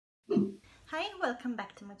Hi, welcome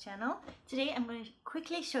back to my channel. Today I'm going to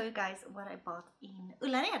quickly show you guys what I bought in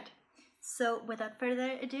Ullared. So without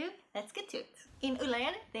further ado, let's get to it. In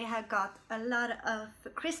Ullared they have got a lot of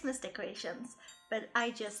Christmas decorations, but I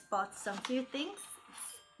just bought some few things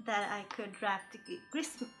that I could wrap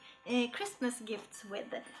the Christmas gifts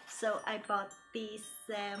with. So I bought these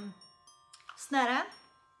snöre.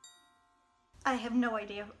 I have no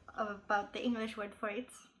idea about the English word for it.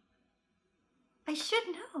 I should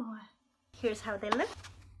know. Here's how they look.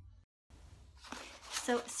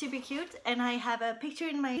 So super cute, and I have a picture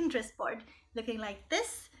in my Pinterest board looking like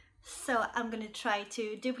this. So I'm gonna try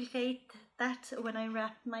to duplicate that when I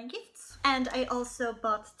wrap my gifts. And I also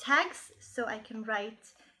bought tags so I can write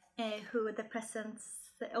who the presents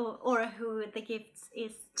or who the gifts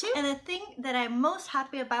is to. And the thing that I'm most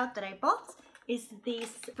happy about that I bought is this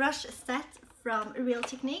brush set from Real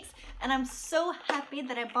Techniques, and I'm so happy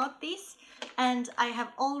that I bought these, and I have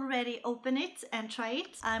already opened it and tried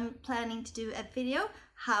it. I'm planning to do a video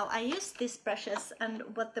how I use these brushes and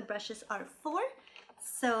what the brushes are for,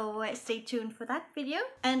 so stay tuned for that video.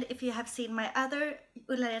 And if you have seen my other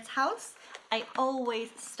Ullared house, I always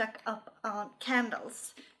stock up on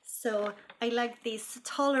candles, so I like these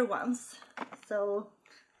taller ones. So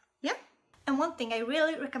yeah. And one thing I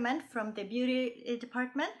really recommend from the beauty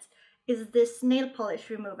department is this nail polish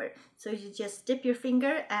remover. So you just dip your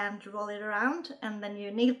finger and roll it around, and then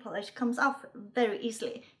your nail polish comes off very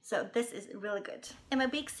easily. So this is really good. And my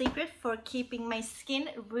big secret for keeping my skin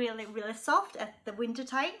really soft at the winter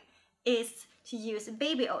time is to use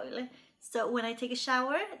baby oil. So when I take a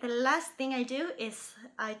shower, the last thing I do is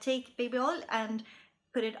I take baby oil and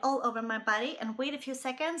put it all over my body and wait a few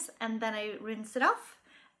seconds, and then I rinse it off,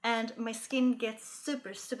 and my skin gets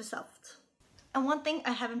super soft. And one thing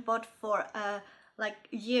I haven't bought for like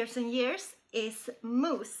years and years is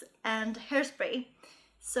mousse and hairspray.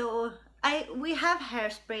 So we have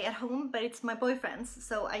hairspray at home, but it's my boyfriend's,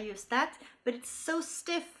 so I use that, but it's so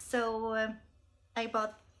stiff. So I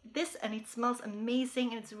bought this, and it smells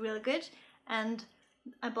amazing and it's really good. And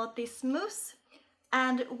I bought this mousse,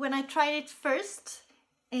 and when I tried it first,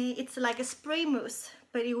 it's like a spray mousse,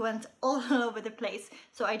 but it went all over the place,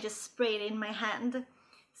 so I just sprayed it in my hand.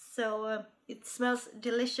 So it smells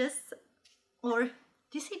delicious. Or do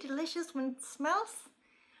you say delicious when it smells?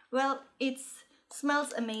 Well, it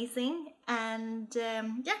smells amazing, and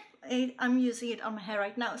yeah, I'm using it on my hair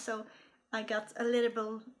right now, so I got a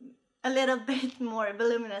little bit more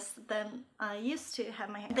voluminous than I used to have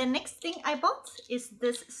my hair. The next thing I bought is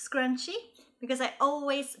this scrunchie, because I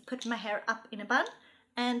always put my hair up in a bun,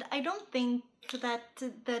 and I don't think that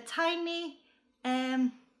the tiny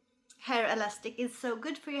hair elastic is so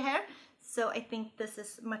good for your hair. So I think this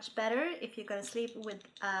is much better if you're gonna sleep with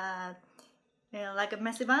like a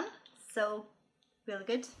messy bun. So really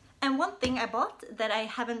good. And one thing I bought that I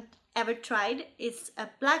haven't ever tried is a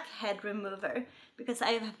blackhead remover, because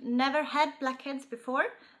I have never had blackheads before,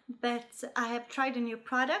 but I have tried a new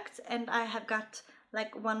product and I have got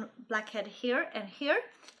like one blackhead here and here,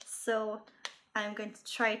 so I'm going to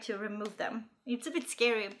try to remove them. It's a bit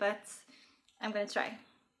scary, but I'm gonna try.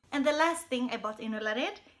 And the last thing I bought in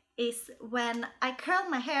Ullared is when I curl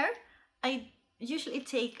my hair, I usually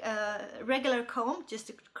take a regular comb just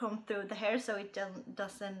to comb through the hair so it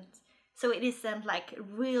isn't like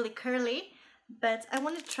really curly. But I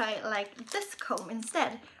want to try like this comb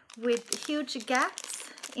instead, with huge gaps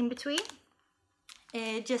in between,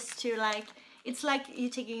 just to like, it's like you're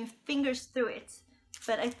taking your fingers through it.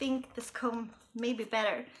 But I think this comb may be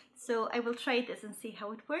better, so I will try this and see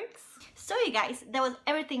how it works. So you guys, that was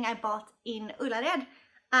everything I bought in Ullared.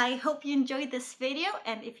 I hope you enjoyed this video,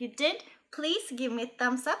 and if you did, please give me a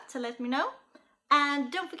thumbs up to let me know. And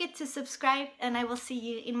don't forget to subscribe, and I will see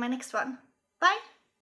you in my next one.